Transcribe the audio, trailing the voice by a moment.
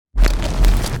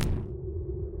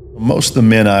Most of the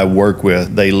men I work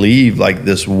with, they leave like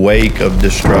this wake of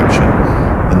destruction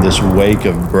and this wake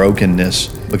of brokenness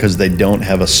because they don't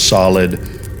have a solid,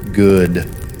 good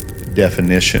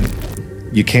definition.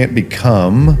 You can't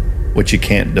become what you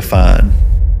can't define.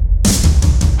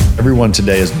 Everyone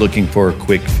today is looking for a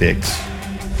quick fix.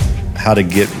 How to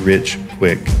get rich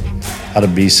quick, how to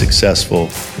be successful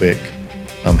quick,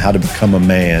 how to become a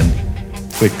man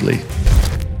quickly.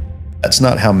 That's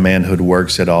not how manhood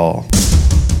works at all.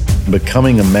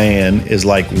 Becoming a man is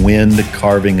like wind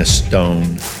carving a stone.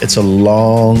 It's a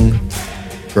long,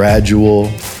 gradual,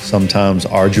 sometimes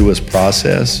arduous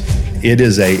process. It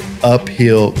is an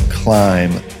uphill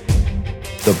climb.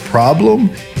 The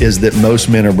problem is that most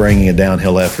men are bringing a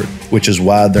downhill effort, which is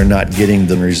why they're not getting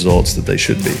the results that they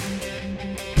should be.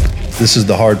 This is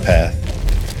The Hard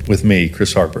Path with me,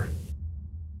 Chris Harper.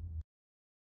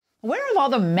 Where have all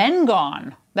the men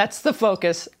gone? That's the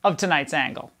focus of tonight's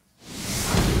angle.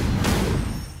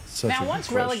 Now,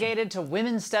 once relegated to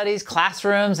women's studies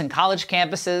classrooms and college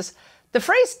campuses, the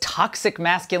phrase toxic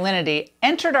masculinity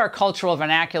entered our cultural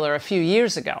vernacular a few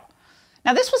years ago.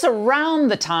 Now, this was around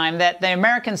the time that the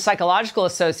American Psychological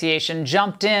Association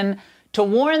jumped in to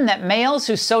warn that males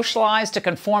who socialize to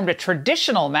conform to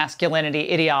traditional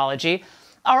masculinity ideology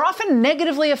are often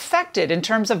negatively affected in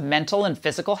terms of mental and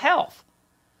physical health.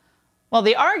 Well,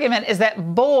 the argument is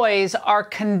that boys are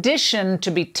conditioned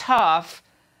to be tough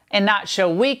and not show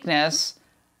weakness.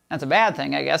 That's a bad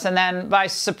thing, I guess. And then by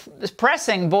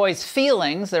suppressing boys'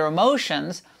 feelings, their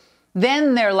emotions,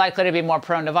 then they're likely to be more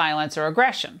prone to violence or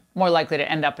aggression, more likely to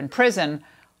end up in prison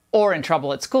or in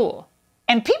trouble at school.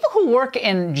 And people who work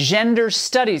in gender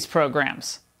studies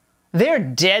programs, they're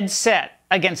dead set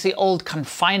against the old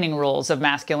confining rules of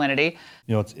masculinity.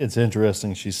 You know, it's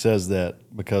interesting she says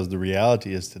that because the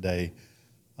reality is today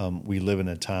we live in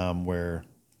a time where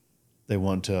they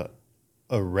want to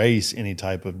erase any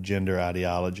type of gender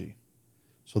ideology.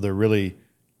 So they're really,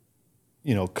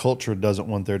 culture doesn't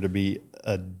want there to be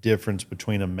a difference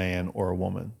between a man or a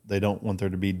woman. They don't want there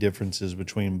to be differences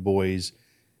between boys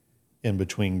and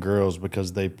between girls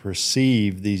because they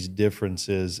perceive these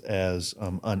differences as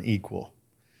unequal.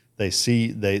 They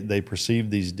perceive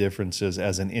these differences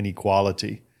as an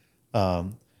inequality.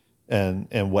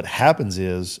 And what happens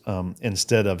is,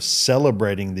 instead of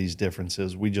celebrating these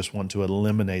differences, we just want to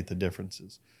eliminate the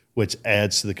differences, which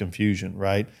adds to the confusion,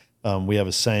 right? We have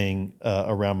a saying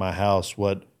around my house,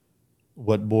 what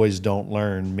boys don't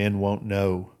learn, men won't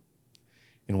know.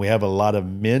 And we have a lot of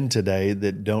men today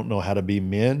that don't know how to be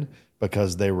men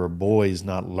because they were boys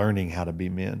not learning how to be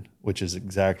men, which is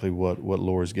exactly what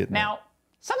Laura's getting at. Now,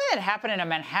 something that happened in a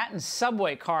Manhattan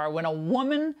subway car when a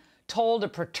woman told a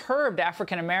perturbed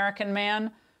African-American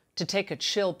man to take a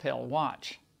chill pill.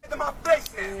 Watch. Say it to my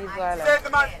face now. Say it to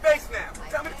my face now.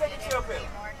 Tell me to take a chill pill.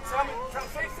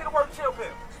 Say the word chill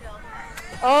pill.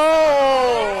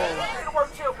 Oh. Say the word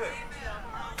chill pill.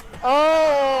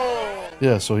 Oh.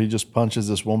 Yeah, so he just punches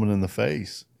this woman in the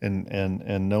face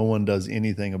and no one does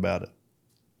anything about it.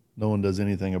 No one does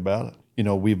anything about it.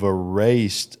 We've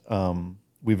erased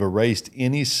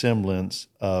any semblance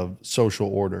of social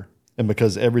order. And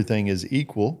because everything is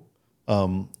equal,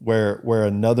 where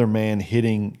another man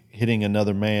hitting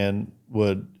another man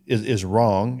is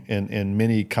wrong in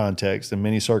many contexts, in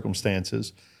many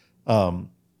circumstances,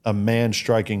 a man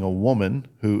striking a woman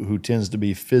who tends to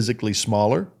be physically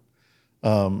smaller,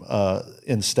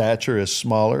 in stature is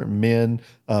smaller. Men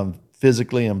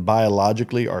physically and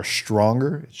biologically are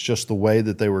stronger. It's just the way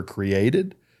that they were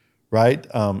created. Right?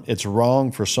 It's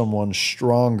wrong for someone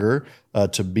stronger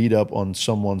to beat up on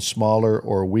someone smaller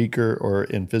or weaker or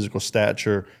in physical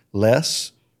stature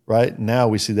less, right? Now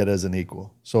we see that as an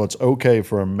equal. So it's okay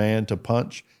for a man to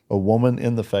punch a woman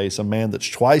in the face, a man that's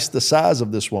twice the size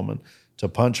of this woman, to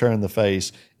punch her in the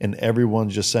face, and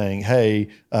everyone's just saying, hey,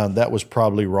 that was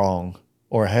probably wrong.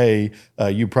 Or, hey,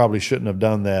 you probably shouldn't have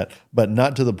done that, but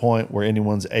not to the point where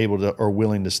anyone's able to or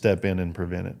willing to step in and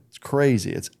prevent it. It's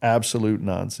crazy. It's absolute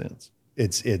nonsense.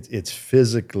 It's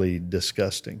physically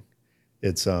disgusting.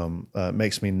 It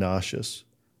makes me nauseous,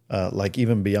 like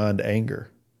even beyond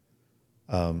anger.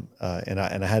 And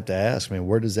I have to ask, man,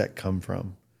 where does that come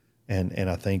from? And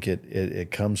I think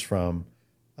it comes from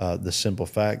the simple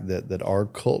fact that our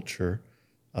culture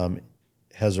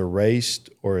has erased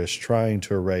or is trying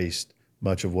to erase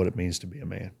much of what it means to be a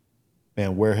man.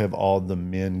 Man, where have all the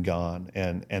men gone?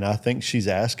 And I think she's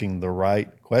asking the right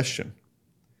question.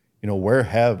 Where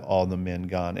have all the men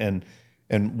gone?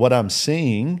 And what I'm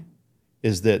seeing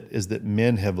is that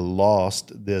men have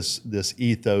lost this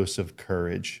ethos of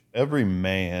courage. Every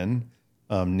man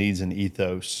needs an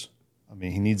ethos. I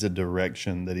mean, he needs a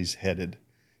direction that he's headed.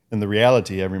 And the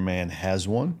reality, every man has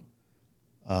one,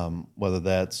 whether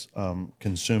that's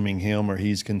consuming him or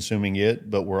he's consuming it,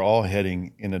 but we're all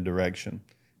heading in a direction.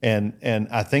 And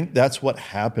I think that's what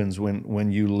happens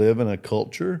when you live in a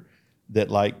culture that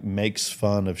like makes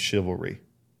fun of chivalry.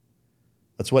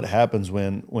 That's what happens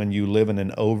when you live in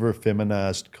an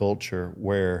over-feminized culture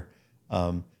where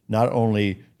not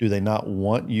only do they not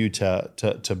want you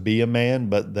to be a man,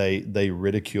 but they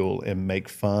ridicule and make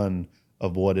fun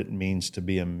of what it means to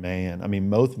be a man. I mean,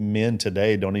 most men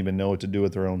today don't even know what to do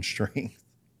with their own strength,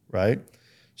 right?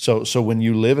 So when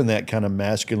you live in that kind of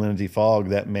masculinity fog,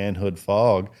 that manhood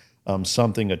fog,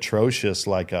 something atrocious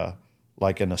like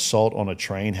an assault on a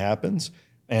train happens,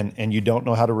 and you don't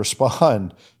know how to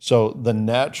respond. So the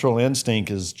natural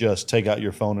instinct is just take out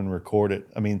your phone and record it.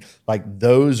 I mean, like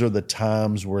those are the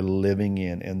times we're living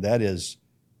in, and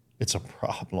it's a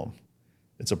problem.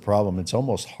 It's a problem. It's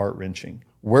almost heart-wrenching.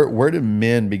 Where do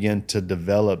men begin to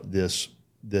develop this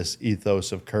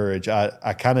ethos of courage?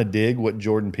 I kind of dig what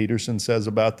Jordan Peterson says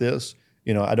about this.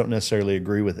 You know, I don't necessarily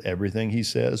agree with everything he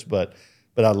says, but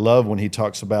I love when he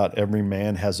talks about every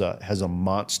man has a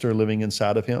monster living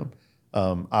inside of him.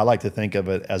 I like to think of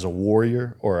it as a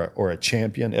warrior or a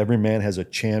champion. Every man has a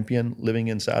champion living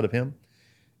inside of him,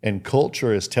 and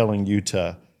culture is telling you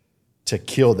to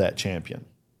kill that champion,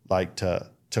 like to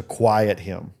quiet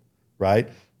him, right?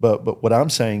 But what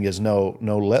I'm saying is no,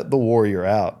 let the warrior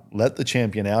out, let the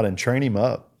champion out, and train him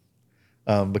up,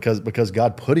 because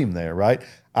God put him there, right?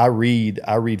 I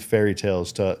read fairy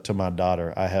tales to my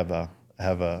daughter. I have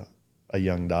a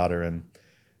young daughter, and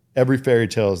every fairy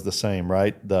tale is the same,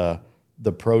 right?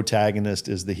 The protagonist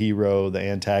is the hero, the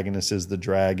antagonist is the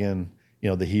dragon. You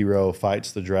know, the hero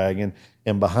fights the dragon,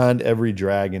 and behind every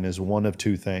dragon is one of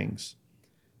two things.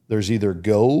 There's either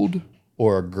gold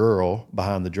or a girl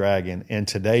behind the dragon, and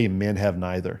today men have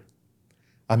neither.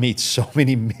 I meet so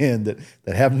many men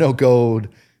that have no gold,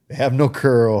 they have no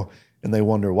girl, and they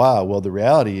wonder why. Well, the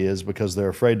reality is because they're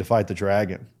afraid to fight the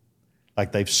dragon.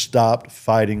 Like they've stopped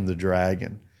fighting the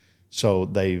dragon. So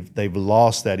they've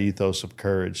lost that ethos of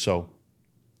courage. So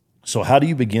how do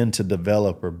you begin to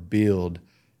develop or build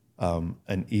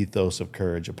an ethos of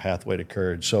courage, a pathway to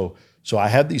courage? So I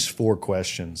have these 4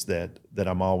 questions that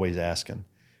I'm always asking.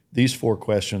 These 4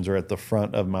 questions are at the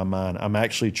front of my mind. I'm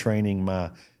actually training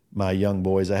my young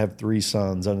boys. I have 3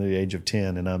 sons under the age of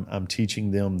 10, and I'm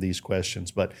teaching them these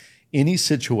questions. But any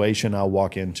situation I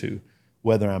walk into,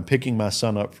 whether I'm picking my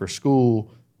son up for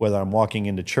school, whether I'm walking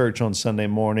into church on Sunday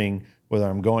morning, whether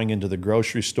I'm going into the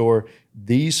grocery store,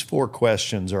 these 4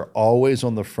 questions are always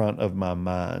on the front of my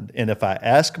mind. And if I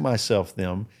ask myself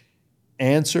them,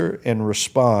 answer and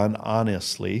respond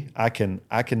honestly, I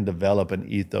can develop an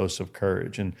ethos of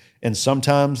courage. And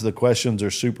sometimes the questions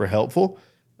are super helpful.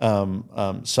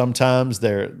 Sometimes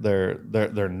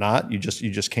they're not. You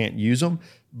just can't use them.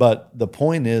 But the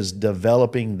point is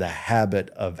developing the habit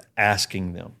of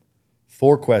asking them.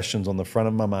 4 questions on the front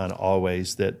of my mind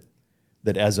always that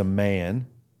as a man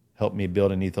help me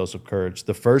build an ethos of courage.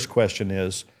 The first question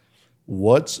is,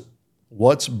 what's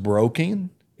broken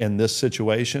in this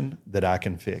situation that I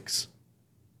can fix?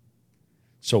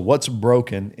 So what's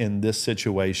broken in this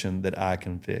situation that I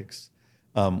can fix?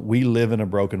 We live in a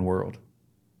broken world,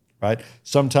 right?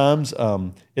 Sometimes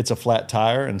it's a flat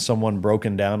tire and someone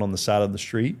broken down on the side of the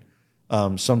street.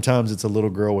 Sometimes it's a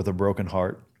little girl with a broken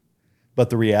heart. But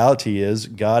the reality is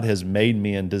God has made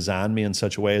me and designed me in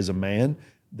such a way as a man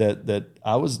that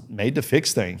I was made to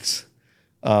fix things.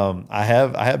 I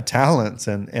have talents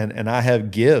and I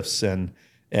have gifts and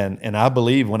I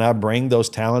believe when I bring those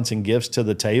talents and gifts to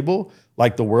the table,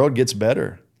 like the world gets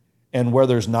better. And where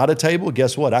there's not a table,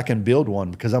 guess what? I can build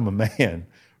one because I'm a man,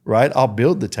 right? I'll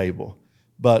build the table.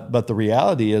 But the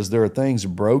reality is there are things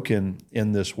broken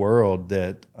in this world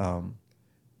that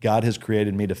God has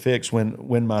created me to fix.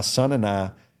 When my son and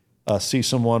I see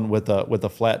someone with a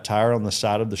flat tire on the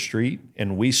side of the street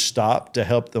and we stop to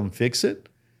help them fix it,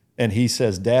 and he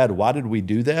says, "Dad, why did we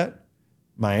do that?"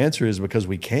 My answer is because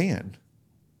we can.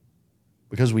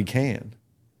 Because we can.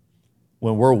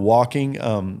 When we're walking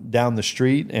down the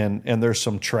street and there's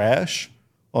some trash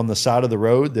on the side of the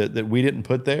road that we didn't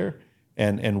put there,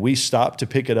 and we stop to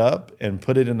pick it up and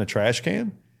put it in the trash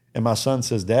can, and my son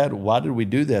says, "Dad, why did we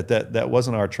do that? That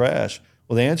wasn't our trash."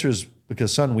 Well, the answer is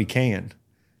because, son, we can.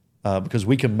 Because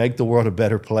we can make the world a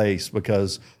better place,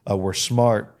 because we're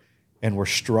smart and we're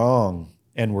strong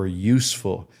and we're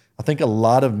useful. I think a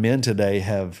lot of men today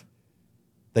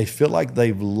they feel like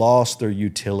they've lost their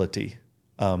utility.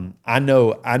 I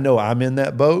know I'm in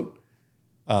that boat.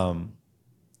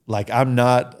 Like I'm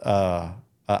not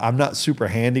I'm not super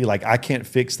handy. Like I can't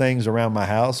fix things around my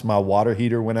house. My water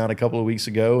heater went out a couple of weeks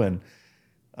ago, and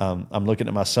I'm looking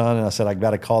at my son, and I said, I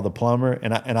got to call the plumber.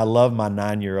 And I love my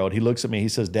 9-year-old. He looks at me, he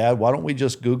says, Dad, why don't we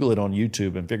just Google it on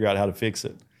YouTube and figure out how to fix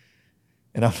it?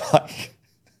 And I'm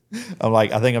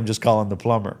like, I think I'm just calling the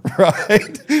plumber,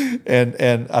 right?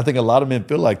 And I think a lot of men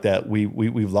feel like that.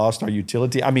 We've lost our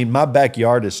utility. I mean, my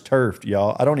backyard is turfed,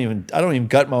 y'all. I don't even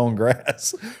cut my own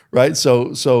grass, right?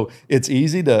 So it's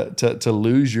easy to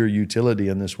lose your utility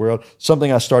in this world.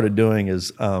 Something I started doing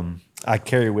is I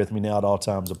carry with me now at all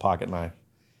times a pocket knife,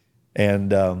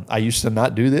 and I used to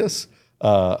not do this,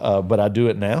 but I do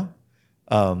it now.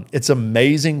 It's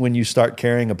amazing when you start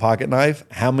carrying a pocket knife,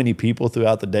 how many people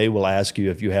throughout the day will ask you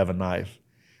if you have a knife.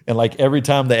 And like every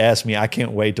time they ask me, I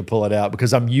can't wait to pull it out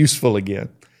because I'm useful again.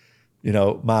 You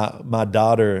know, my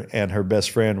daughter and her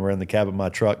best friend were in the cab of my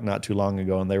truck not too long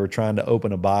ago, and they were trying to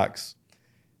open a box.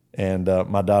 And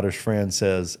my daughter's friend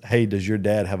says, hey, does your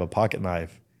dad have a pocket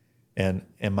knife? And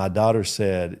my daughter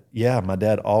said, yeah, my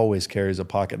dad always carries a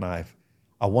pocket knife.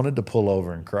 I wanted to pull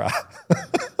over and cry.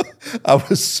 I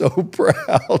was so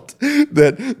proud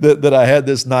that I had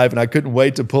this knife, and I couldn't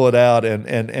wait to pull it out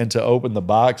and to open the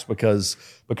box because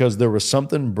there was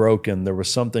something broken, there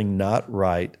was something not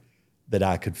right that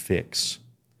I could fix.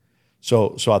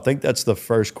 So I think that's the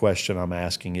first question I'm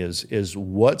asking is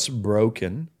what's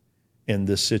broken in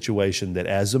this situation that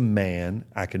as a man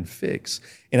I can fix?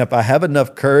 And if I have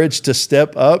enough courage to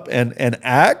step up and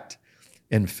act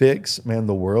and fix, man,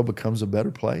 the world becomes a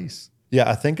better place. Yeah,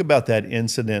 I think about that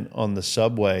incident on the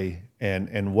subway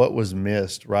and what was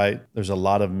missed, right? There's a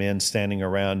lot of men standing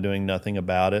around doing nothing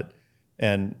about it.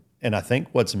 And I think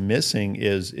what's missing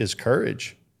is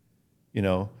courage. You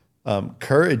know,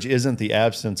 courage isn't the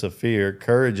absence of fear.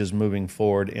 Courage is moving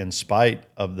forward in spite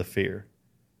of the fear.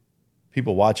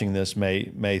 People watching this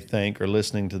may think, or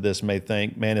listening to this may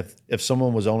think, man, if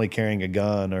someone was only carrying a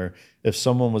gun, or if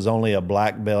someone was only a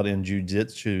black belt in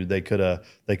jiu-jitsu, they could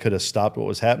have stopped what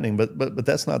was happening. But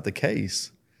that's not the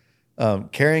case.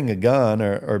 Carrying a gun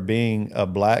or being a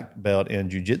black belt in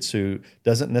jiu-jitsu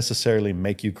doesn't necessarily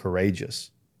make you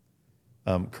courageous.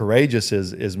 Courageous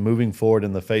is moving forward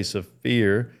in the face of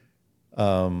fear,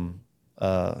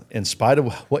 in spite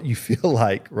of what you feel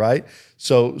like, right?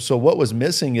 So what was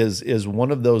missing is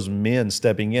one of those men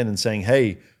stepping in and saying,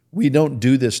 hey, we don't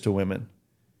do this to women.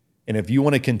 And if you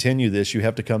want to continue this, you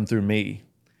have to come through me.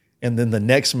 And then the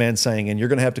next man saying, and you're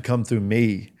going to have to come through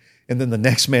me. And then the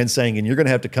next man saying, and you're going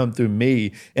to have to come through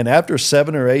me. And after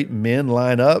 7 or 8 men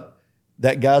line up,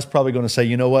 that guy's probably going to say,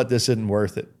 you know what, this isn't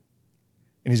worth it.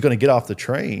 And he's going to get off the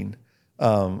train.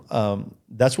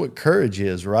 That's what courage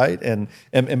is, right? And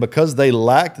because they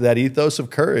lacked that ethos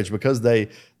of courage, because they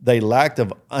lacked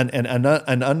of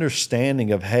an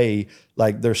understanding of, hey,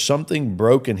 like there's something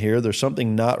broken here, there's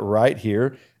something not right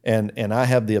here, and I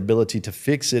have the ability to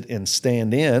fix it and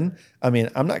stand in. I mean,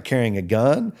 I'm not carrying a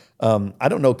gun. I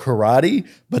don't know karate,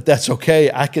 but that's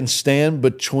okay. I can stand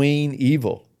between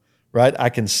evil. Right? I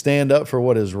can stand up for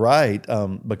what is right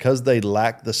because they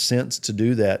lack the sense to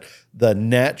do that. The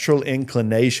natural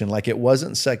inclination, like it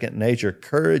wasn't second nature.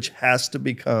 Courage has to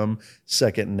become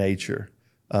second nature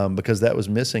because that was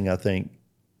missing, I think.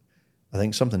 I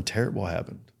think something terrible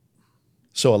happened.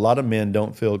 So a lot of men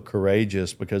don't feel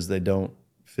courageous because they don't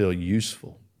feel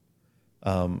useful.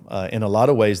 In a lot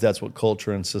of ways, that's what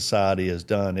culture and society has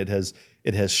done. It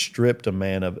has stripped a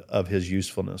man of his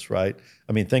usefulness, right?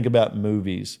 I mean, think about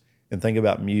movies. And think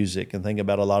about music, and think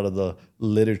about a lot of the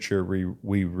literature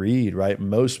we read, right?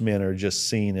 Most men are just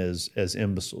seen as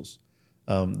imbeciles.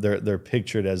 They're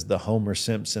pictured as the Homer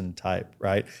Simpson type,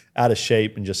 right? Out of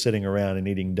shape and just sitting around and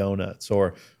eating donuts,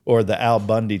 or the Al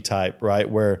Bundy type, right?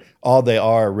 Where all they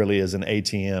are really is an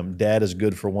ATM. Dad is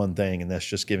good for one thing, and that's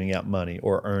just giving out money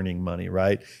or earning money,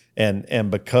 right?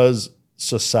 And because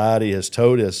society has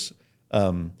told us,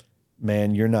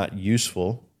 man, you're not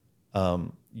useful.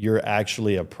 You're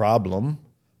actually a problem,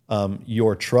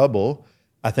 you're trouble.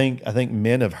 I think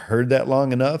men have heard that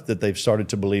long enough that they've started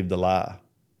to believe the lie.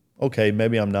 Okay,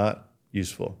 maybe I'm not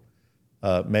useful.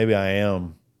 Maybe I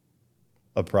am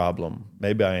a problem.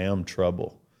 Maybe I am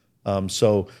trouble.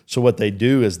 So what they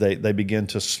do is they begin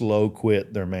to slow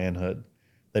quit their manhood.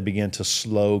 They begin to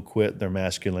slow quit their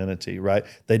masculinity, right?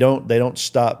 They don't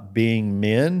stop being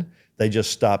men. They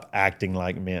just stop acting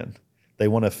like men. They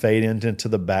want to fade into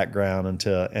the background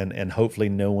and hopefully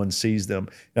no one sees them.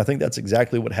 And I think that's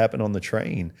exactly what happened on the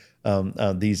train.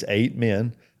 These 8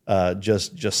 men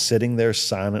just sitting there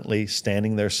silently,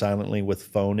 standing there silently with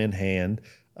phone in hand,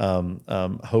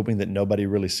 hoping that nobody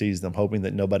really sees them, hoping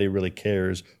that nobody really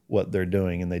cares what they're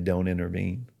doing, and they don't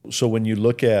intervene. So when you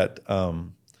look at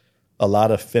a a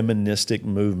lot of feministic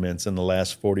movements in the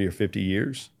last 40 or 50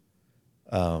 years.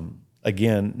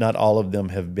 Again, not all of them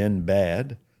have been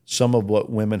bad. Some of what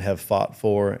women have fought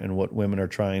for and what women are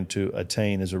trying to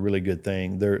attain is a really good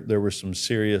thing. There were some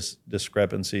serious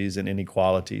discrepancies and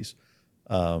inequalities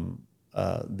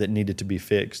that needed to be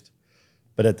fixed.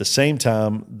 But at the same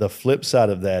time, the flip side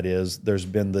of that is there's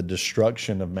been the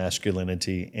destruction of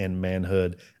masculinity and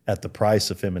manhood at the price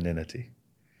of femininity,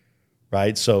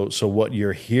 right? So what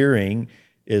you're hearing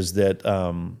is that,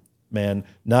 man,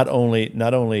 not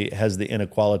only has the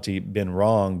inequality been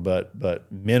wrong, but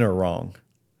men are wrong.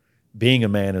 Being a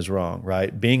man is wrong,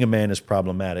 right? Being a man is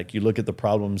problematic. You look at the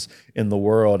problems in the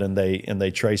world, and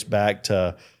they trace back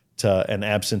to an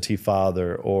absentee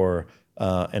father or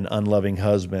an unloving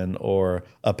husband or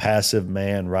a passive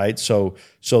man, right? So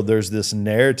there's this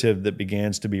narrative that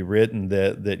begins to be written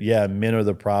that yeah, men are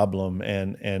the problem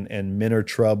and men are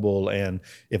trouble, and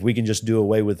if we can just do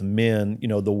away with men,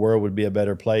 the world would be a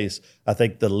better place. I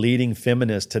think the leading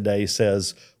feminist today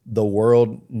says the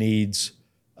world needs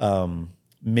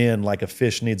men like a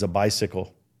fish needs a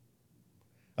bicycle.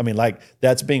 I mean, like,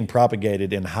 that's being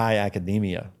propagated in high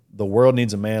academia. The world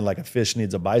needs a man like a fish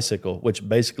needs a bicycle, which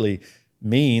basically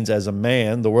means as a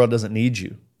man, the world doesn't need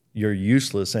you. You're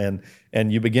useless. And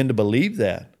you begin to believe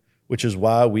that, which is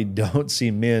why we don't see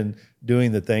men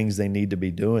doing the things they need to be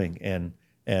doing.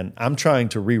 And I'm trying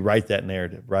to rewrite that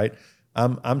narrative, right?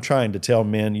 I'm trying to tell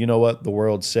men, you know what? The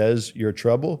world says you're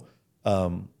trouble.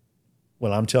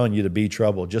 Well, I'm telling you to be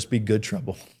trouble. Just be good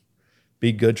trouble.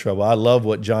 Be good trouble. I love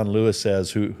what John Lewis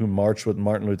says, who marched with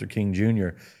Martin Luther King Jr.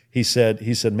 He said,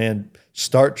 man,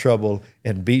 start trouble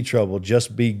and be trouble.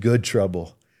 Just be good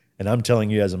trouble. And I'm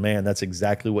telling you as a man, that's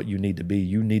exactly what you need to be.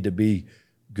 You need to be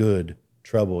good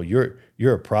trouble. You're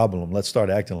a problem. Let's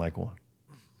start acting like one.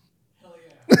 Hell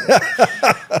yeah.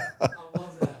 I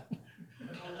love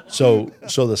that. So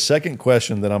the second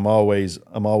question that I'm always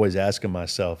asking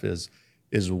myself is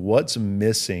what's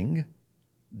missing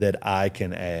that I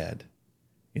can add?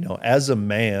 As a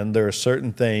man, there are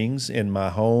certain things in my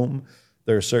home,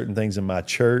 there are certain things in my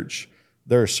church,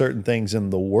 there are certain things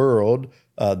in the world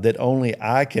that only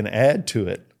I can add to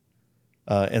it.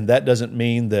 And that doesn't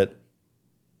mean that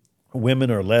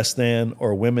women are less than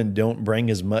or women don't bring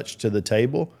as much to the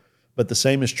table, but the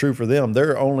same is true for them.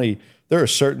 There are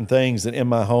certain things that in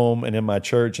my home and in my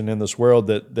church and in this world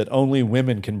that only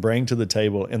women can bring to the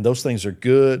table, and those things are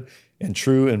good and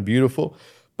true and beautiful.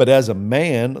 But as a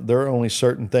man, there are only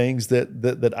certain things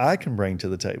that I can bring to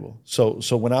the table. So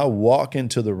when I walk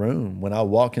into the room, when I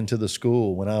walk into the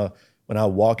school, when I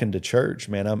walk into church,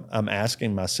 man, I'm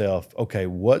asking myself, okay,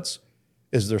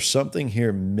 is there something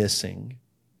here missing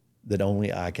that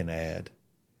only I can add?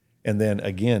 And then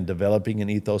again, developing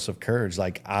an ethos of courage,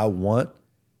 like I want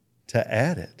to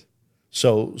add it.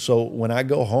 So when I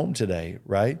go home today,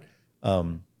 right,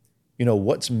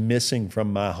 what's missing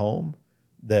from my home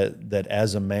that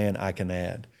as a man I can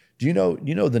add? Do you know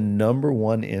the number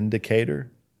one indicator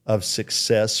of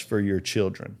success for your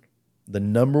children? The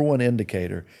number one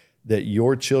indicator that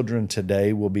your children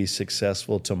today will be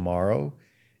successful tomorrow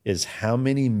is how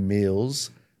many meals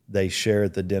they share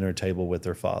at the dinner table with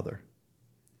their father.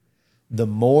 The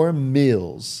more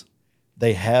meals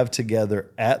they have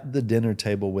together at the dinner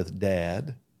table with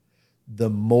dad, the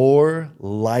more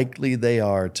likely they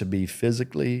are to be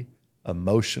physically,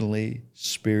 emotionally,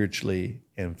 spiritually,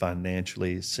 and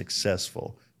financially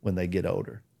successful when they get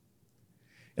older.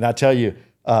 And I tell you,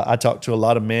 I talk to a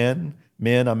lot of men.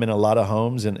 I'm in a lot of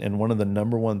homes, and one of the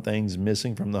number one things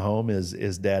missing from the home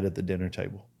is dad at the dinner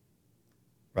table,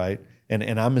 right?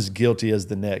 And I'm as guilty as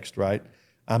the next, right?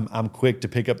 I'm quick to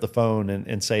pick up the phone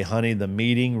and say, honey, the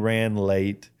meeting ran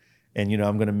late, and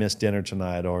I'm going to miss dinner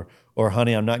tonight, or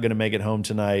honey, I'm not going to make it home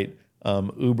tonight.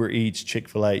 Uber Eats,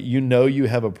 Chick-fil-A. You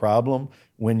have a problem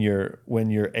when your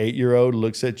 8-year-old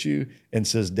looks at you and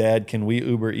says, Dad, can we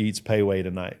Uber Eats Payway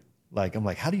tonight? I'm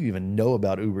like, how do you even know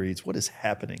about Uber Eats? What is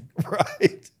happening,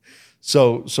 right?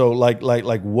 So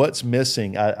like what's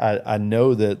missing? I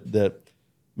know that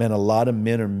man, a lot of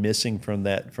men are missing from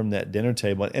that dinner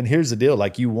table. And here's the deal: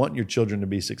 you want your children to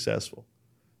be successful,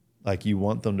 you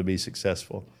want them to be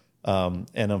successful. And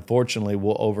unfortunately,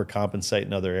 we'll overcompensate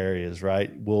in other areas,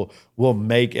 right? We'll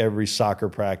make every soccer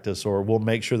practice, or we'll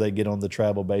make sure they get on the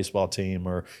travel baseball team,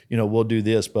 or we'll do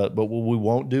this. But what we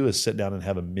won't do is sit down and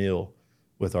have a meal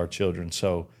with our children.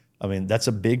 So I mean, that's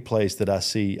a big place that I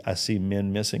see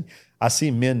men missing. I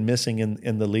see men missing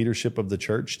in the leadership of the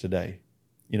church today.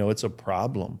 It's a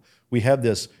problem. We have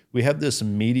this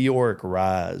meteoric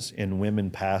rise in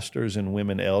women pastors and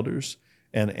women elders.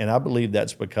 And I believe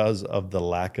that's because of the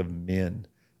lack of men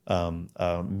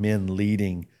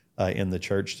leading in the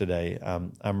church today.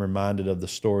 I'm reminded of the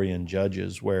story in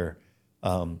Judges where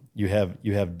you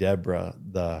have Deborah,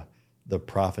 the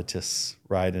prophetess,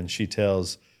 right? And she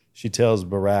tells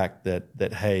Barak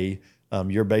that hey,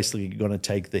 you're basically going to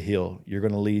take the hill. You're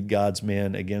going to lead God's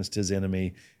men against his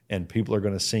enemy, and people are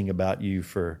going to sing about you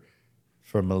for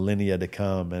millennia to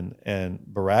come. And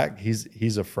Barak,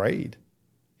 he's afraid.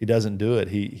 He doesn't do it.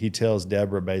 He tells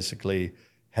Deborah basically,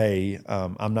 hey,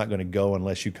 I'm not going to go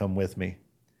unless you come with me.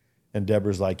 And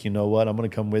Deborah's like, you know what? I'm going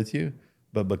to come with you,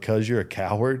 but because you're a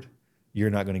coward, you're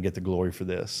not going to get the glory for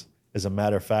this. As a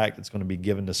matter of fact, it's going to be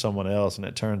given to someone else. And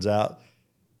it turns out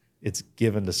it's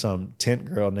given to some tent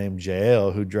girl named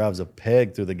Jael who drives a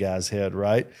peg through the guy's head,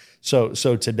 right? So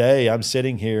today I'm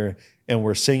sitting here and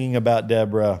we're singing about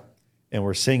Deborah and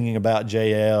we're singing about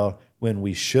Jael when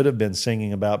we should have been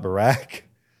singing about Barak,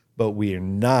 but we are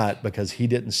not, because he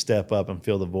didn't step up and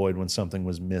fill the void when something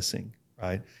was missing,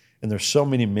 right? And there's so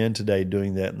many men today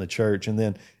doing that in the church. And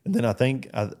then I think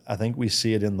we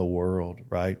see it in the world,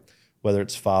 right? Whether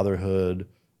it's fatherhood,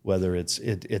 whether it's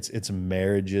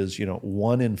marriages.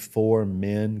 1 in 4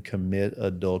 men commit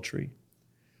adultery.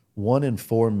 1 in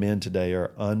 4 men today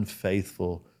are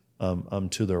unfaithful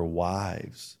to their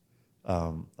wives.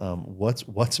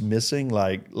 What's missing?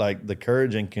 Like the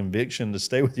courage and conviction to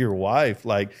stay with your wife,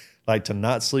 like to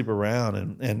not sleep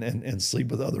around and sleep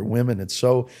with other women. It's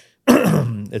so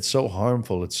it's so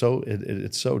harmful. It's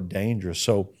so dangerous.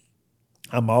 So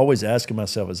I'm always asking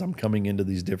myself as I'm coming into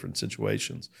these different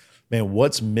situations, man,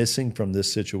 what's missing from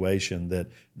this situation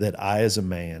that I as a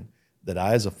man, that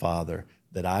I as a father,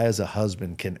 that I as a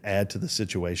husband can add to the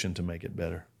situation to make it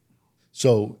better?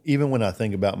 So even when I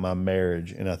think about my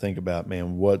marriage and I think about,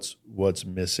 man, what's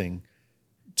missing,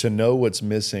 to know what's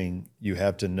missing, you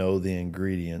have to know the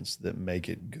ingredients that make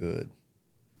it good.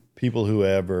 People who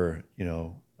ever,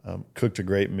 cooked a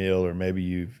great meal, or maybe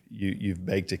you've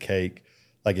baked a cake.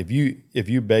 Like if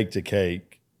you baked a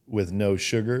cake with no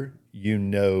sugar, you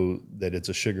know that it's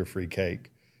a sugar-free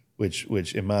cake,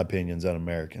 which in my opinion is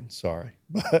un-American. Sorry,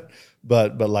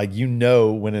 but like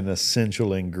when an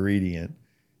essential ingredient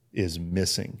is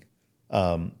missing.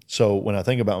 So when I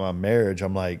think about my marriage,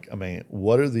 I'm like,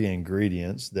 what are the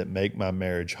ingredients that make my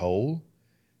marriage whole?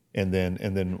 And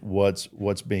then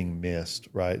what's being missed,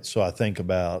 right? So I think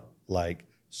about like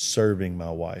serving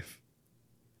my wife,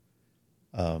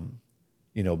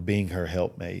 being her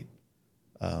helpmate.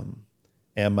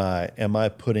 Am I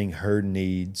putting her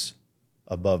needs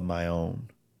above my own,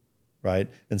 right?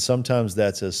 And sometimes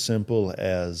that's as simple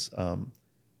as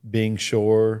being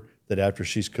sure that after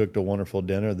she's cooked a wonderful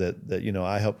dinner that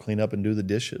I help clean up and do the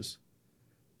dishes.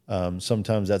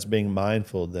 Sometimes that's being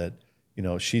mindful that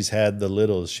she's had the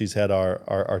littles. She's had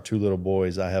our 2 little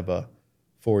boys. I have a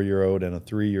 4-year-old and a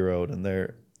 3-year-old,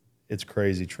 and it's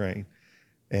crazy train.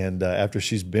 And after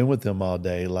she's been with them all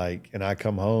day, and I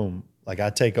come home, I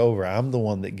take over. I'm the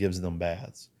one that gives them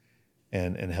baths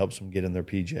and helps them get in their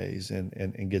PJs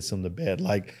and gets them to bed.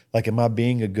 Like, am I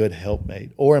being a good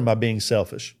helpmate, or am I being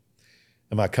selfish?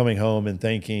 Am I coming home and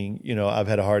thinking, I've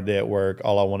had a hard day at work.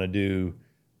 All I want to do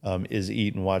is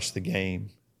eat and watch the game.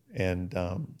 And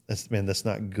that's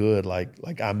not good.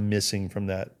 Like I'm missing from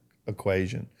that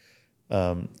equation.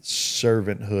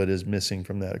 Servanthood is missing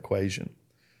from that equation.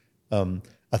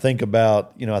 I think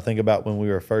about when we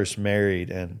were first married,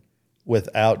 and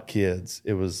without kids,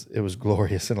 it was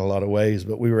glorious in a lot of ways,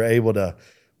 but we were able to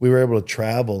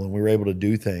travel and we were able to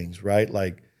do things, right?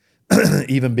 Like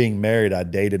even being married, I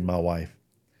dated my wife.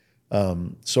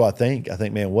 So I think,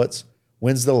 man,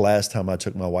 when's the last time I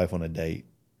took my wife on a date?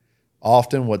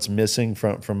 Often what's missing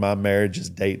from my marriage is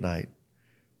date night,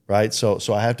 right? So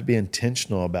I have to be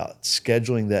intentional about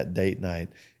scheduling that date night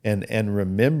and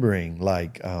remembering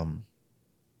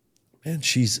man,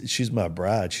 she's my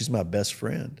bride. She's my best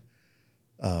friend.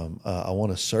 I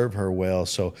want to serve her well.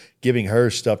 So giving her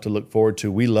stuff to look forward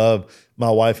to. We love, my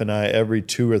wife and I, every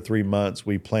 2 or 3 months,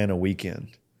 we plan a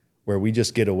weekend where we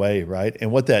just get away, right?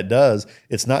 And what that does,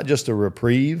 it's not just a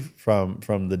reprieve from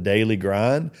the daily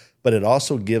grind, but it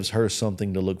also gives her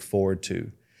something to look forward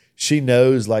to. She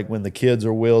knows, when the kids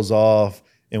are wheels off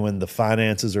and when the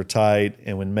finances are tight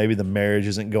and when maybe the marriage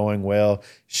isn't going well,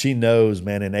 she knows,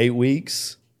 man, in 8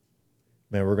 weeks,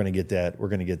 man, we're going to get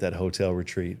that hotel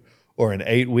retreat. Or in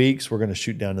 8 weeks, we're going to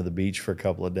shoot down to the beach for a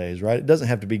couple of days, right? It doesn't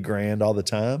have to be grand all the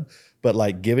time,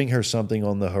 but giving her something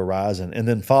on the horizon and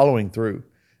then following through,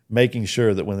 making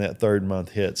sure that when that 3rd month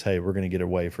hits, hey, we're going to get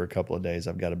away for a couple of days.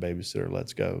 I've got a babysitter.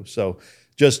 Let's go. So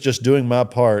just doing my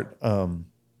part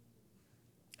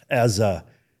as a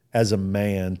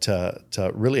man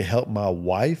to really help my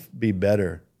wife be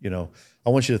better. I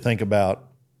want you to think about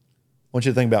want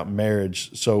you to think about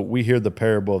marriage. So we hear the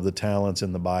parable of the talents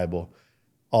in the Bible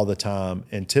all the time.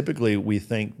 And typically we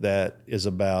think that is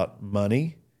about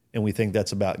money, and we think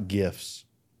that's about gifts.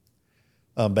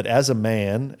 But as a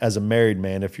man, as a married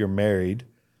man, if you're married,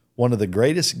 one of the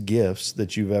greatest gifts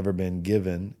that you've ever been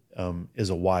given is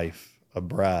a wife, a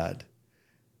bride.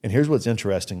 And here's what's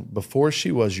interesting. Before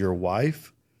she was your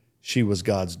wife, she was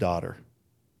God's daughter.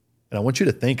 And I want you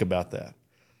to think about that.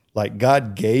 Like,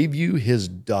 God gave you his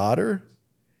daughter,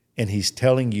 and he's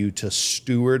telling you to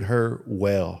steward her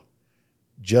well,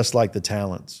 just like the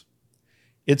talents.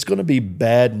 It's going to be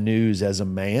bad news as a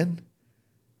man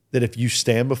that if you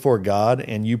stand before God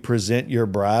and you present your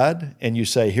bride and you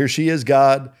say, here she is,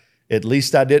 God, at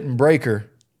least I didn't break her.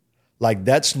 Like,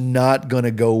 that's not going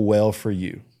to go well for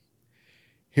you.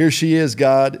 Here she is,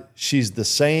 God, she's the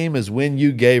same as when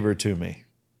you gave her to me.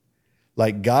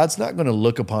 Like, God's not going to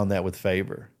look upon that with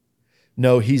favor.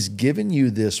 No, he's given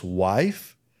you this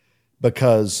wife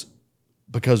because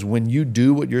when you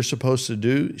do what you're supposed to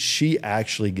do, she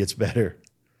actually gets better.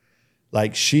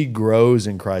 Like, she grows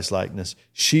in Christ-likeness.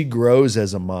 She grows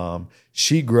as a mom.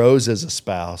 She grows as a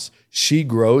spouse. She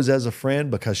grows as a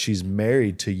friend because she's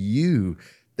married to you.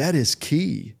 That is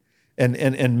key.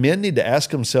 And men need to ask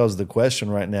themselves the question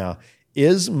right now,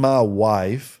 is my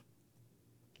wife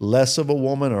less of a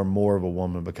woman or more of a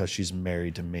woman because she's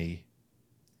married to me?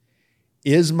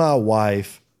 Is my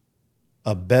wife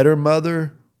a better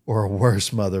mother or a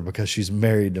worse mother because she's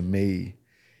married to me?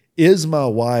 Is my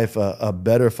wife a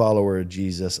better follower of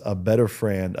Jesus, a better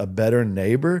friend, a better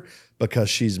neighbor because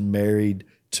she's married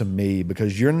to me?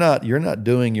 Because you're not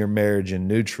doing your marriage in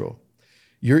neutral.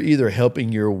 You're either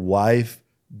helping your wife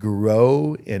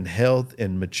grow in health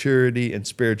and maturity and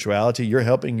spirituality. You're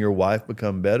helping your wife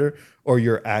become better, or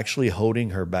you're actually holding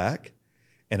her back.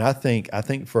 And I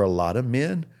think for a lot of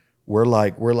men, we're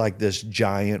like this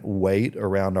giant weight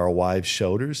around our wife's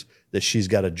shoulders that she's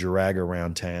got to drag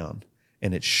around town.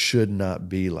 And it should not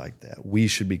be like that. We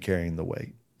should be carrying the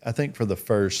weight. I think for the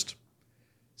first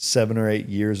 7 or 8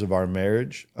 years of our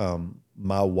marriage,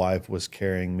 my wife was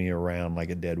carrying me around like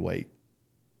a dead weight.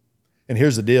 And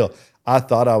here's the deal. I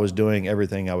thought I was doing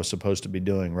everything I was supposed to be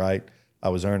doing, right? I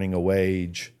was earning a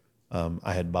wage.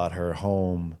 I had bought her a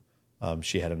home.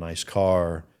 She had a nice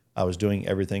car. I was doing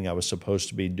everything I was supposed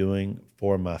to be doing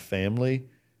for my family,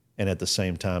 and at the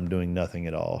same time doing nothing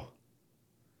at all.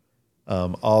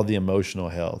 All the emotional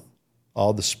health,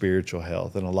 all the spiritual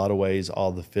health, in a lot of ways,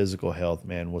 all the physical health,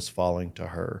 man, was falling to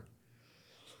her.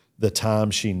 The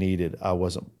time she needed, I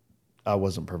wasn't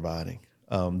providing.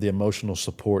 The emotional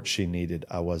support she needed,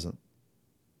 I wasn't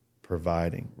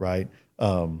providing. Right?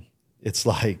 It's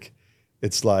like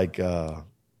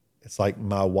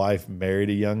my wife married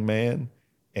a young man,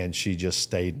 and she just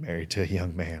stayed married to a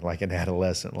young man, like an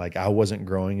adolescent. Like, I wasn't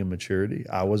growing in maturity,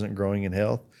 I wasn't growing in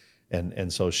health.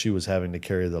 And so she was having to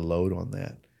carry the load on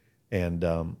that. And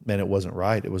man, it wasn't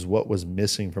right. It was what was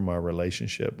missing from our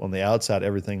relationship. On the outside,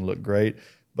 everything looked great.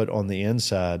 But on the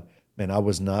inside, man, I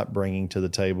was not bringing to the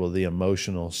table the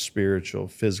emotional, spiritual,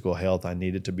 physical health I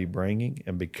needed to be bringing.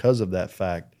 And because of that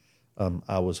fact,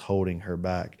 I was holding her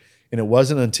back. And it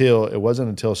wasn't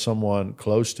until someone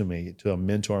close to me, to a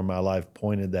mentor in my life,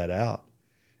 pointed that out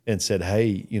and said,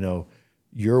 hey,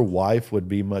 your wife would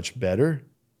be much better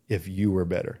if you were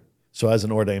better. So as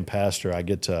an ordained pastor, I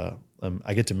get to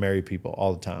marry people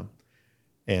all the time.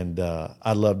 And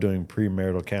I love doing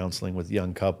premarital counseling with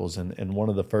young couples. And one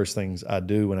of the first things I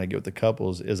do when I get with the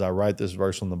couples is I write this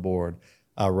verse on the board.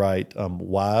 I write,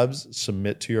 wives,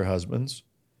 submit to your husbands,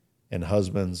 and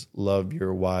husbands, love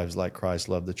your wives like Christ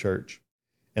loved the church.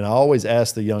 And I always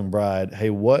ask the young bride,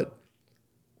 hey, what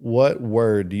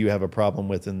word do you have a problem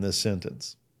with in this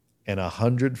sentence? And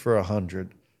 100 for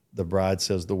 100, the bride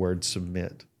says the word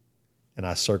submit. And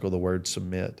I circle the word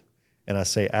submit. And I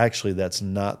say, actually, that's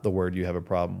not the word you have a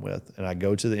problem with. And I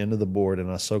go to the end of the board and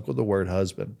I circle the word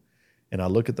husband. And I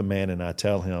look at the man and I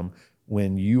tell him,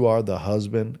 when you are the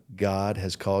husband God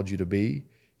has called you to be,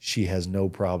 she has no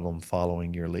problem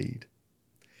following your lead.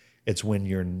 It's when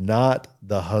you're not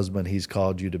the husband he's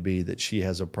called you to be that she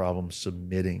has a problem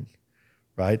submitting.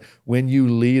 Right? When you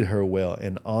lead her well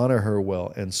and honor her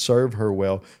well and serve her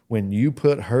well, when you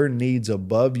put her needs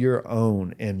above your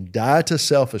own and die to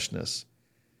selfishness,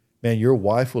 man, your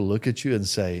wife will look at you and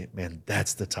say, man,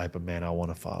 that's the type of man I want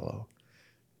to follow.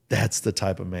 That's the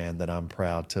type of man that I'm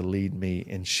proud to lead me,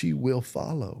 and she will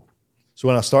follow. So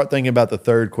when I start thinking about the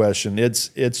third question, it's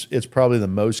probably the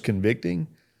most convicting.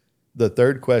 The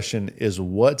third question is,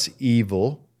 what's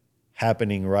evil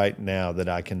happening right now that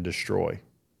I can destroy?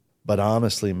 But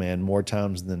honestly, man, more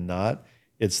times than not,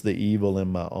 it's the evil in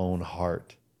my own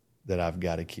heart that I've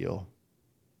got to kill.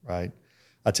 right?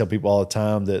 I tell people all the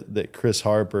time that Chris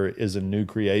Harper is a new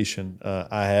creation.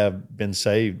 I have been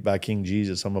saved by King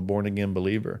Jesus. I'm a born-again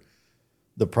believer.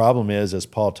 The problem is, as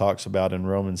Paul talks about in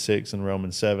Romans 6 and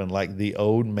Romans 7, like the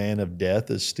old man of death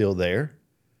is still there.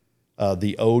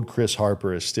 The old Chris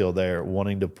Harper is still there,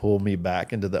 wanting to pull me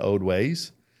back into the old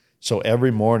ways. So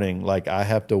every morning, like I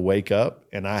have to wake up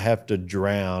and I have to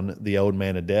drown the old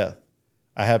man of death.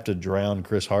 I have to drown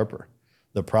Chris Harper.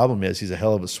 The problem is he's a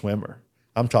hell of a swimmer.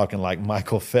 I'm talking like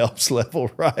Michael Phelps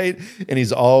level, right? And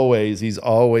he's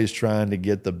always trying to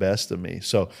get the best of me.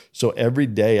 So every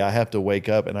day I have to wake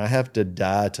up and I have to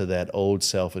die to that old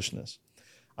selfishness.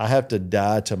 I have to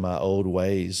die to my old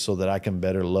ways so that I can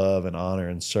better love and honor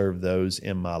and serve those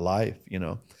in my life. You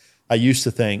know, I used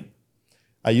to think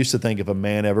if a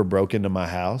man ever broke into my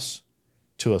house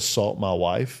to assault my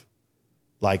wife,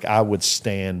 like I would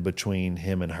stand between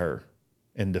him and her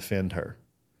and defend her.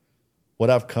 What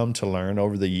I've come to learn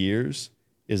over the years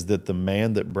is that the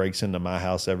man that breaks into my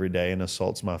house every day and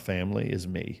assaults my family is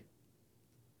me.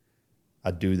 I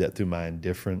do that through my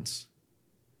indifference,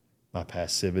 my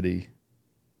passivity,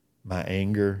 my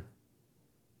anger,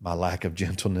 my lack of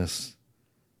gentleness,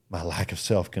 my lack of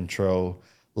self-control.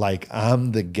 Like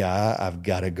I'm the guy I've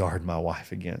got to guard my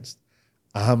wife against.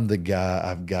 I'm the guy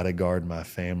I've got to guard my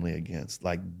family against.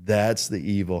 Like that's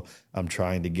the evil I'm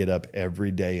trying to get up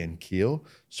every day and kill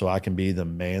so I can be the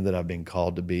man that I've been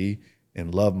called to be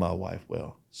and love my wife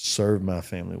well, serve my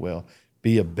family well,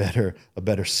 be a better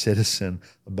citizen,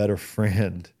 a better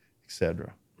friend,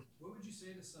 etc. What would you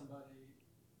say to somebody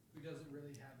who doesn't really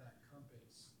have that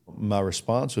compass? My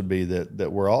response would be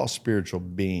that we're all spiritual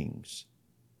beings.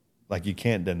 Like you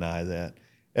can't deny that.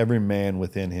 Every man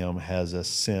within him has a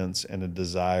sense and a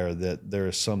desire that there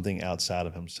is something outside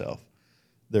of himself.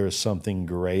 There is something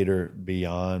greater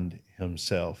beyond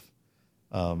himself.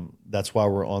 That's why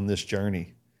we're on this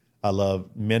journey. I love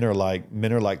men are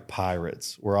like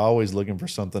pirates. We're always looking for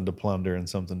something to plunder and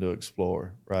something to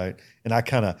explore, right? And I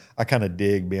kind of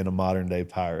dig being a modern day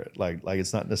pirate. Like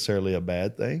it's not necessarily a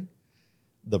bad thing.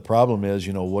 The problem is,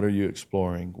 what are you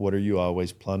exploring? What are you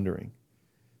always plundering?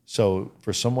 So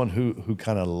for someone who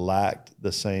kind of lacked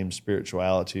the same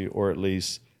spirituality, or at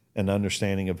least an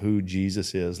understanding of who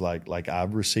Jesus is, like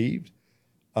I've received,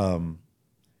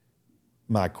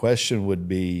 my question would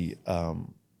be,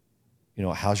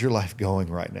 how's your life going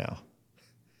right now?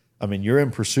 I mean, you're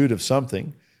in pursuit of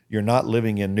something. You're not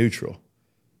living in neutral.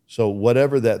 So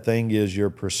whatever that thing is you're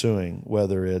pursuing,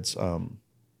 whether it's,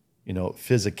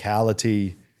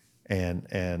 physicality,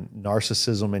 and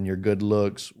narcissism in your good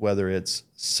looks, whether it's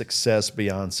success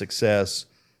beyond success,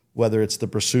 whether it's the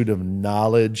pursuit of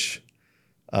knowledge,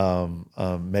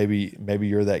 maybe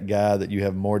you're that guy that you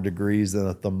have more degrees than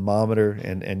a thermometer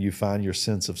and you find your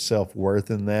sense of self-worth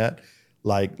in that.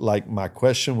 Like my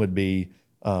question would be,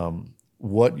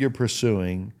 what you're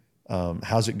pursuing,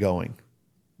 how's it going?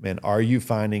 Man, are you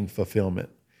finding fulfillment?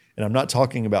 And I'm not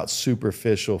talking about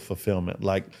superficial fulfillment,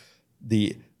 like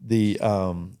the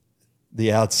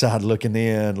outside looking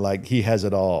in, like he has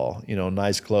it all,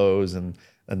 nice clothes and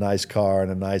a nice car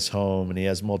and a nice home, and he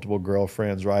has multiple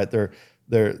girlfriends, right? There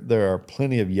are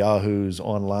plenty of yahoos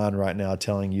online right now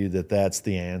telling you that that's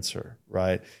the answer,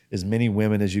 right? As many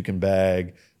women as you can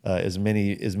bag, as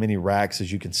many racks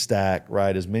as you can stack,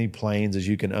 right? As many planes as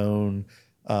you can own.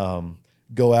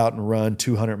 Go out and run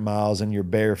 200 miles in your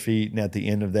bare feet, and at the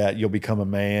end of that, you'll become a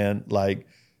man. Like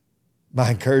my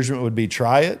encouragement would be,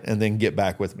 try it and then get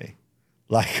back with me.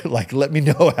 Like, let me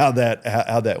know how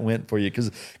that went for you,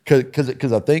 because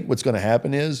I think what's going to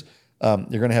happen is you're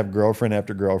going to have girlfriend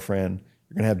after girlfriend,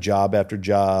 you're going to have job after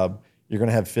job, you're going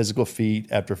to have physical feat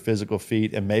after physical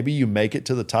feat, and maybe you make it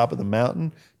to the top of the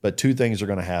mountain, but two things are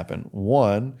going to happen.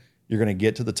 One, you're going to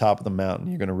get to the top of the mountain,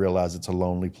 you're going to realize it's a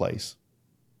lonely place,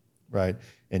 right?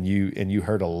 And you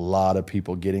hurt a lot of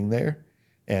people getting there.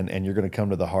 And you're going to come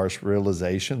to the harsh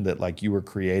realization that like you were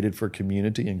created for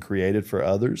community and created for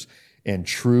others. And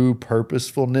true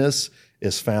purposefulness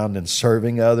is found in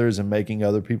serving others and making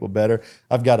other people better.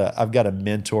 I've got a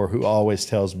mentor who always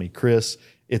tells me, Chris,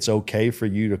 it's okay for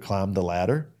you to climb the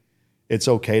ladder. It's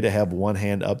okay to have one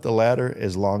hand up the ladder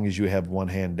as long as you have one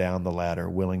hand down the ladder,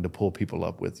 willing to pull people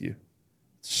up with you.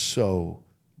 So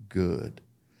good.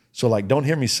 So like, don't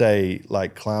hear me say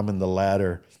like climbing the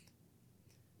ladder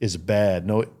is bad.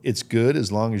 No, it's good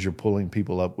as long as you're pulling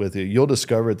people up with you. You'll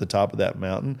discover at the top of that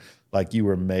mountain, like you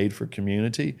were made for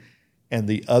community. And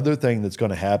the other thing that's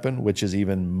going to happen, which is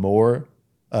even more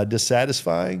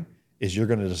dissatisfying, is you're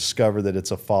going to discover that it's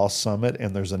a false summit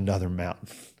and there's another mountain.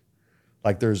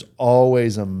 Like there's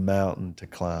always a mountain to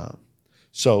climb.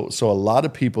 So a lot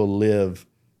of people live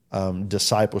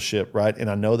discipleship, right? And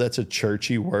I know that's a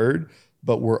churchy word,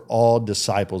 but we're all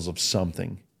disciples of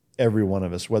something. Every one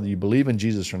of us, whether you believe in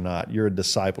Jesus or not, you're a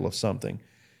disciple of something.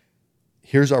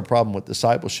 Here's our problem with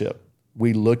discipleship.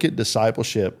 We look at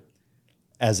discipleship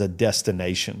as a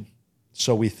destination.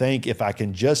 So we think if I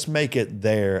can just make it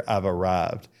there, I've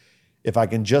arrived. If I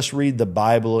can just read the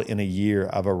Bible in a year,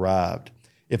 I've arrived.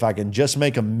 If I can just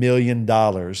make $1 million,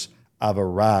 I've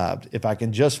arrived. If I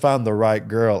can just find the right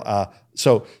girl,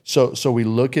 so we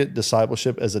look at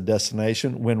discipleship as a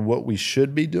destination when what we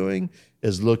should be doing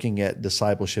is looking at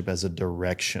discipleship as a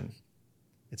direction.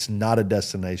 It's not a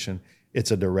destination,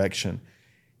 it's a direction.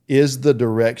 Is the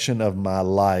direction of my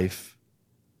life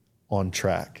on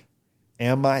track?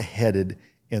 Am I headed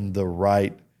in the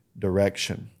right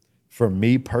direction? For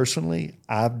me personally,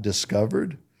 I've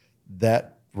discovered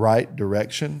that right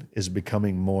direction is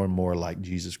becoming more and more like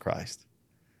Jesus Christ.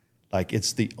 Like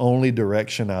it's the only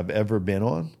direction I've ever been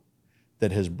on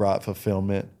that has brought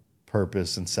fulfillment,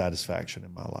 purpose, and satisfaction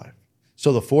in my life.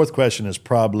 So the fourth question is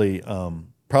probably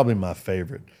my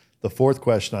favorite. The fourth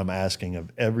question I'm asking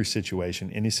of every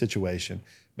situation, any situation,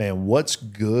 man, what's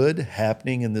good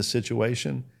happening in this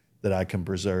situation that I can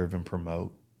preserve and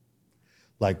promote?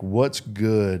 Like what's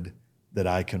good that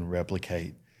I can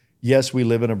replicate? Yes, we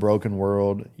live in a broken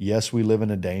world. Yes, we live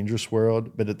in a dangerous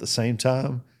world. But at the same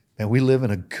time, man, we live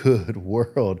in a good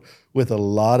world with a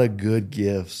lot of good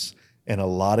gifts and a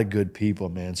lot of good people,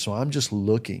 man. So I'm just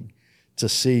looking to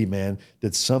see, man,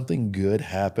 did something good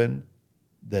happen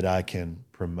that I can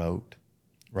promote,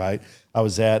 right? I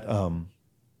was at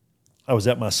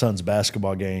my son's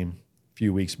basketball game a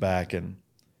few weeks back, and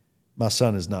my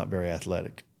son is not very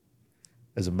athletic.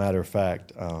 As a matter of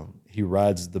fact, he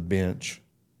rides the bench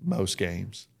most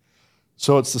games.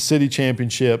 So it's the city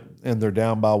championship, and they're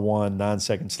down by 1, 9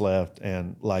 seconds left,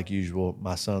 and like usual,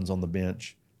 my son's on the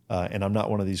bench. And I'm not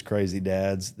one of these crazy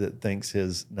dads that thinks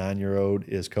his 9-year-old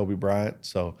is Kobe Bryant.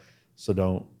 So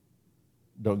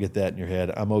don't get that in your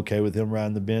head. I'm okay with him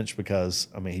riding the bench because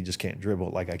he just can't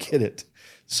dribble. Like I get it.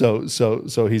 So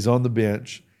he's on the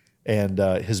bench, and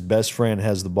his best friend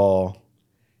has the ball,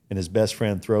 and his best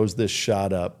friend throws this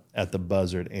shot up at the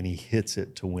buzzer, and he hits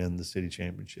it to win the city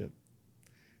championship.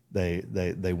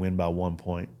 They win by 1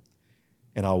 point.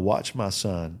 And I watch my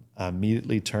son. I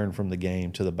immediately turn from the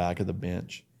game to the back of the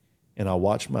bench, and I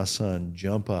watch my son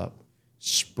jump up,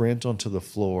 sprint onto the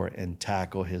floor, and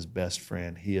tackle his best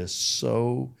friend. He is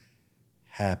so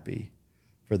happy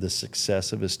for the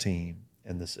success of his team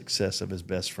and the success of his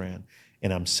best friend.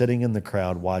 And I'm sitting in the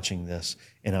crowd watching this,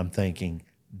 and I'm thinking,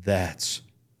 that's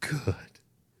good.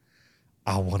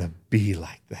 I want to be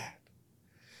like that.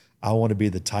 I want to be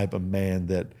the type of man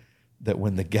that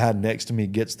when the guy next to me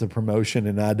gets the promotion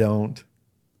and I don't,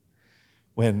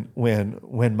 when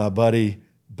my buddy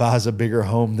buys a bigger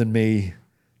home than me,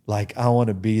 like I want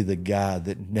to be the guy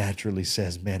that naturally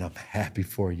says, man, I'm happy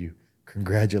for you.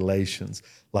 Congratulations.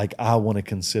 Like I want to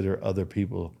consider other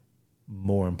people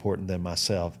more important than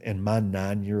myself. And my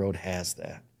 9-year-old has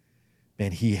that.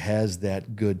 Man, he has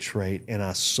that good trait. And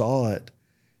I saw it,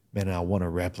 man, and I want to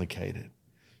replicate it.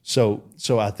 So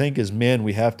I think as men,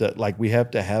 we have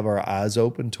to have our eyes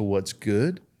open to what's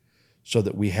good so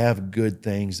that we have good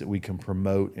things that we can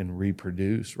promote and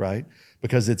reproduce, right?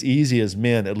 Because it's easy as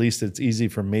men, at least it's easy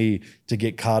for me to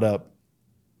get caught up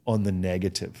on the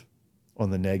negative.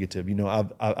 You know,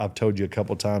 I've told you a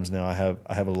couple times now, I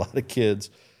have a lot of kids,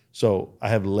 so I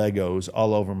have Legos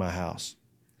all over my house.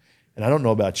 And I don't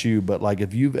know about you, but like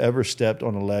if you've ever stepped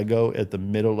on a Lego at the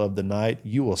middle of the night,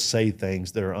 you will say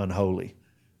things that are unholy.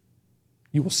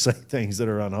 You will say things that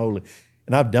are unholy.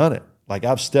 And I've done it. Like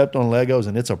I've stepped on Legos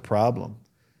and it's a problem.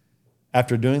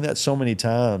 After doing that so many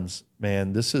times,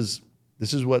 man, this is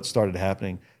what started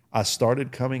happening. I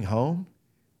started coming home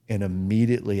and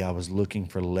immediately I was looking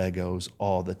for Legos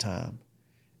all the time.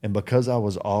 And because I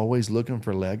was always looking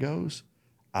for Legos,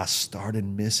 I started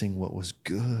missing what was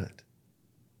good.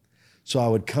 So I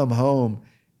would come home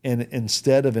and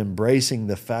instead of embracing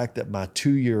the fact that my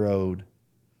 2-year-old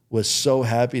was so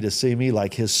happy to see me,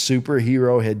 like his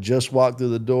superhero had just walked through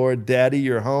the door, Daddy,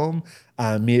 you're home,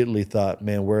 I immediately thought,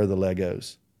 man, where are the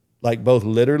Legos? Like both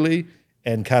literally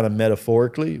and kind of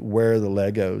metaphorically, where are the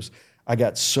Legos? I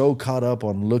got so caught up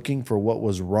on looking for what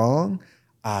was wrong,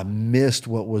 I missed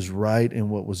what was right and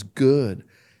what was good.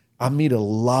 I meet a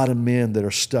lot of men that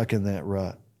are stuck in that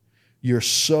rut. You're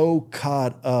so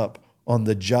caught up on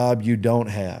the job you don't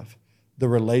have, the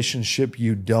relationship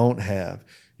you don't have.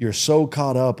 You're so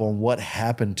caught up on what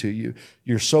happened to you.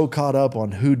 You're so caught up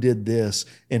on who did this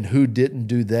and who didn't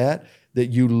do that, that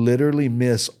you literally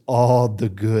miss all the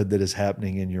good that is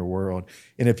happening in your world.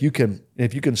 And if you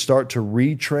can start to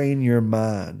retrain your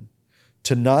mind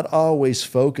to not always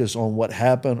focus on what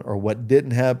happened or what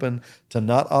didn't happen, to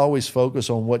not always focus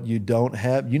on what you don't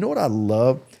have. You know what I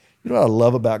love? You know what I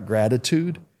love about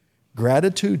gratitude?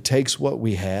 Gratitude takes what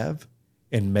we have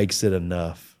and makes it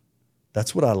enough.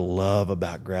 That's what I love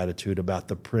about gratitude, about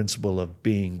the principle of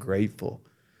being grateful.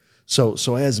 So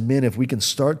as men, if we can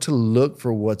start to look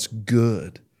for what's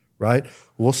good, right?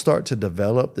 We'll start to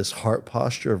develop this heart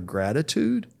posture of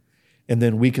gratitude, and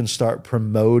then we can start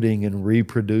promoting and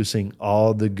reproducing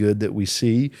all the good that we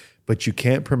see, but you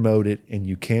can't promote it and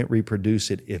you can't reproduce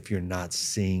it if you're not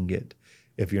seeing it,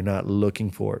 if you're not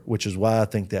looking for it, which is why I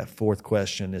think that fourth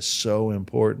question is so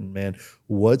important, man.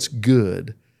 What's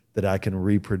good that I can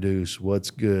reproduce?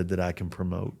 What's good that I can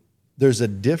promote? There's a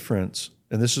difference,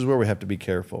 and this is where we have to be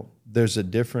careful. There's a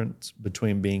difference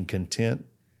between being content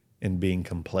and being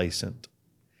complacent.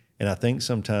 And I think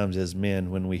sometimes as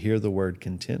men, when we hear the word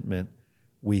contentment,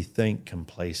 we think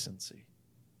complacency.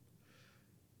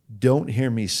 Don't hear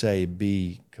me say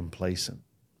be complacent.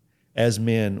 As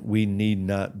men, we need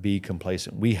not be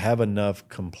complacent. We have enough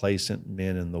complacent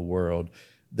men in the world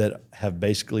that have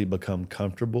basically become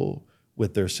comfortable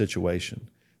with their situation.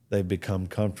 They've become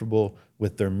comfortable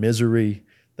with their misery.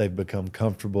 They've become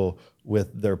comfortable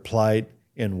with their plight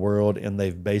in world, and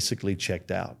they've basically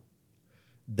checked out.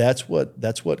 That's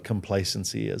what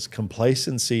complacency is.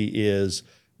 Complacency is,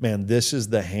 man, this is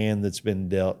the hand that's been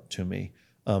dealt to me.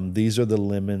 These are the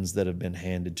lemons that have been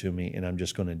handed to me, and I'm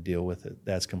just going to deal with it.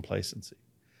 That's complacency.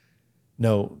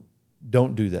 No,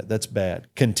 don't do that. That's bad.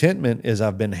 Contentment is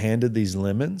I've been handed these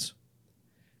lemons,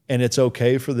 and it's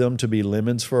okay for them to be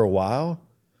lemons for a while,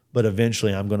 but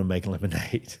eventually I'm going to make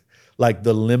lemonade. Like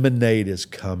the lemonade is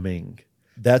coming.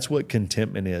 That's what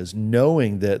contentment is,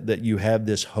 knowing that you have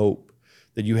this hope,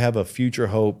 that you have a future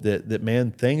hope that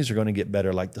man, things are going to get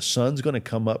better. Like the sun's going to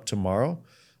come up tomorrow.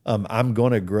 I'm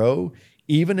going to grow.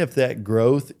 Even if that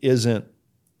growth isn't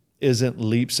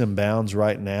leaps and bounds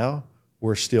right now,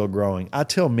 we're still growing. I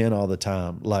tell men all the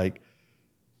time, like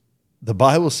the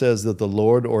Bible says that the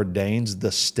Lord ordains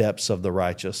the steps of the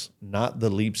righteous, not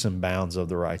the leaps and bounds of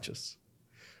the righteous.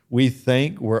 We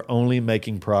think we're only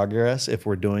making progress if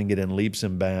we're doing it in leaps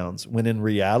and bounds, when in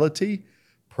reality,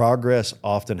 progress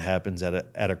often happens at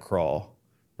a crawl,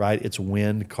 right? It's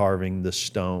wind carving the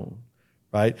stone,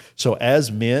 right? So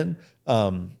as men,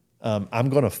 I'm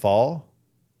going to fall.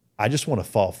 I just want to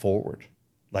fall forward.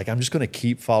 Like I'm just going to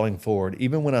keep falling forward.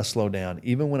 Even when I slow down,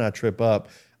 even when I trip up,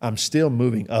 I'm still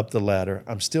moving up the ladder.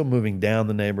 I'm still moving down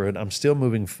the neighborhood. I'm still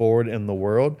moving forward in the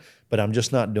world, but I'm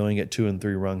just not doing it 2 and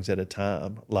 3 rungs at a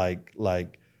time,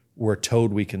 like we're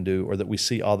told we can do, or that we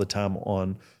see all the time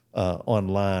on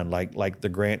online, like the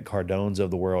Grant Cardones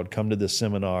of the world. Come to this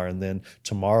seminar, and then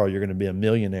tomorrow you're going to be a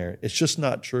millionaire. It's just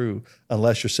not true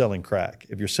unless you're selling crack.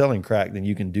 If you're selling crack, then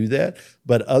you can do that.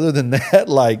 But other than that,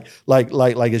 like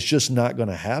it's just not going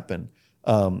to happen.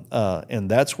 And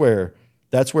that's where,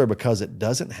 because it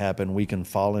doesn't happen, we can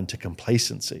fall into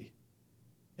complacency.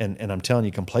 And I'm telling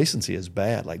you, complacency is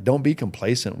bad. Like, don't be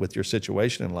complacent with your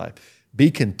situation in life.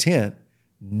 Be content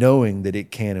knowing that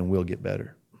it can and will get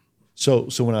better. So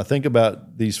when I think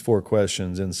about these 4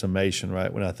 questions in summation,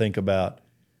 right? When I think about,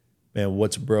 man,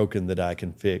 what's broken that I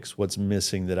can fix? What's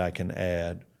missing that I can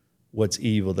add? What's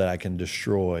evil that I can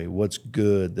destroy? What's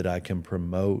good that I can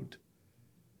promote?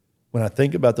 When I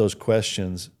think about those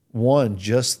questions, one,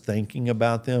 just thinking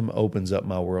about them opens up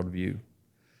my worldview.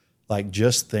 Like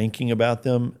just thinking about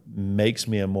them makes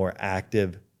me a more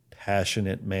active,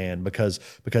 passionate man because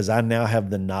I now have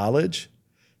the knowledge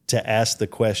to ask the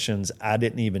questions I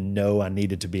didn't even know I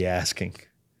needed to be asking,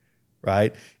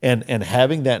 right? And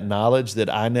having that knowledge that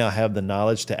I now have the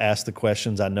knowledge to ask the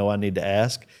questions I know I need to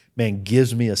ask, man,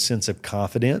 gives me a sense of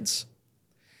confidence.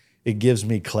 It gives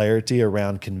me clarity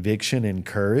around conviction and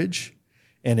courage,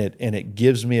 and it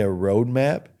gives me a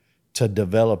roadmap to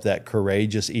develop that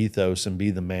courageous ethos and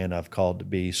be the man I've called to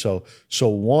be. So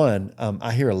one,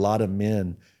 I hear a lot of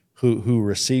men who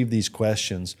receive these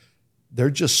questions. They're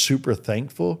just super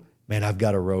thankful. Man, I've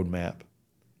got a roadmap.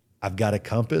 I've got a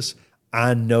compass.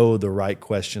 I know the right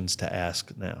questions to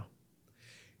ask now.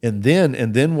 And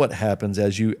then what happens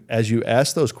as you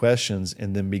ask those questions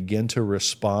and then begin to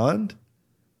respond,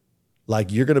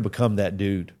 like you're going to become that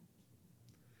dude.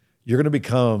 You're going to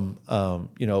become,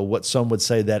 what some would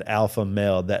say that alpha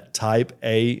male, that type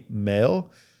A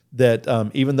male, that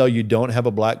even though you don't have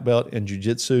a black belt in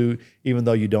jiu-jitsu, even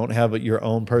though you don't have your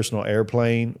own personal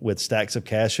airplane with stacks of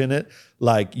cash in it,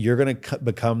 like you're going to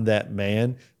become that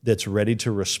man that's ready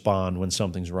to respond when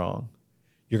something's wrong.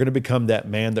 You're going to become that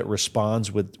man that responds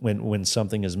when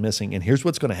something is missing. And here's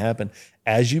what's going to happen.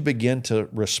 As you begin to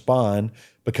respond,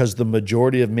 because the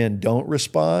majority of men don't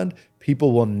respond,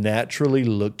 people will naturally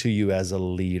look to you as a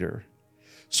leader.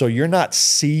 So you're not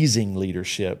seizing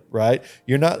leadership, right?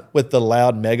 You're not with the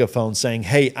loud megaphone saying,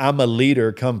 hey, I'm a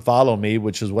leader, come follow me,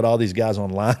 which is what all these guys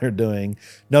online are doing.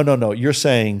 No. You're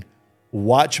saying,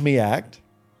 watch me act,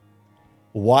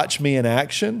 watch me in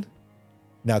action,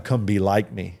 now come be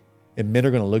like me. And men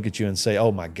are going to look at you and say,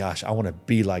 oh my gosh, I want to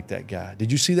be like that guy. Did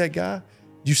you see that guy?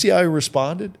 Did you see how he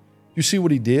responded? Did you see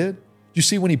what he did? Did you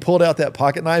see when he pulled out that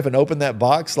pocket knife and opened that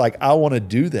box? Like, I want to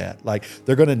do that. Like,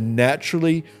 they're going to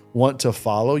naturally want to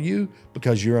follow you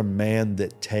because you're a man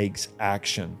that takes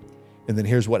action. And then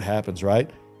here's what happens, right?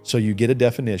 So you get a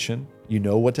definition, you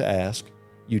know what to ask,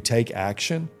 you take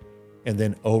action, and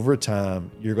then over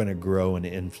time, you're going to grow in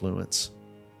influence.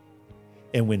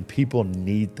 And when people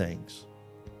need things,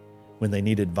 when they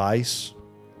need advice,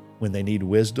 when they need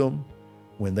wisdom,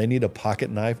 when they need a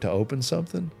pocket knife to open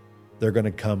something, they're going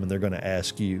to come and they're going to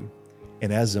ask you.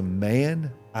 And as a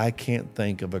man, I can't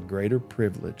think of a greater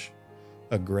privilege,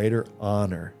 a greater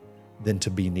honor than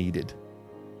to be needed,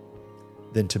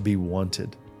 than to be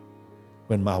wanted.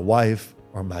 When my wife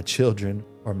or my children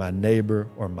or my neighbor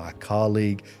or my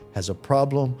colleague has a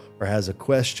problem or has a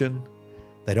question,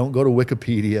 they don't go to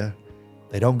Wikipedia,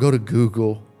 they don't go to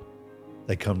Google,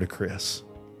 they come to Chris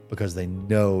because they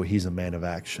know he's a man of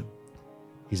action.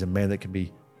 He's a man that can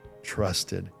be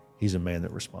trusted. He's a man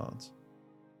that responds.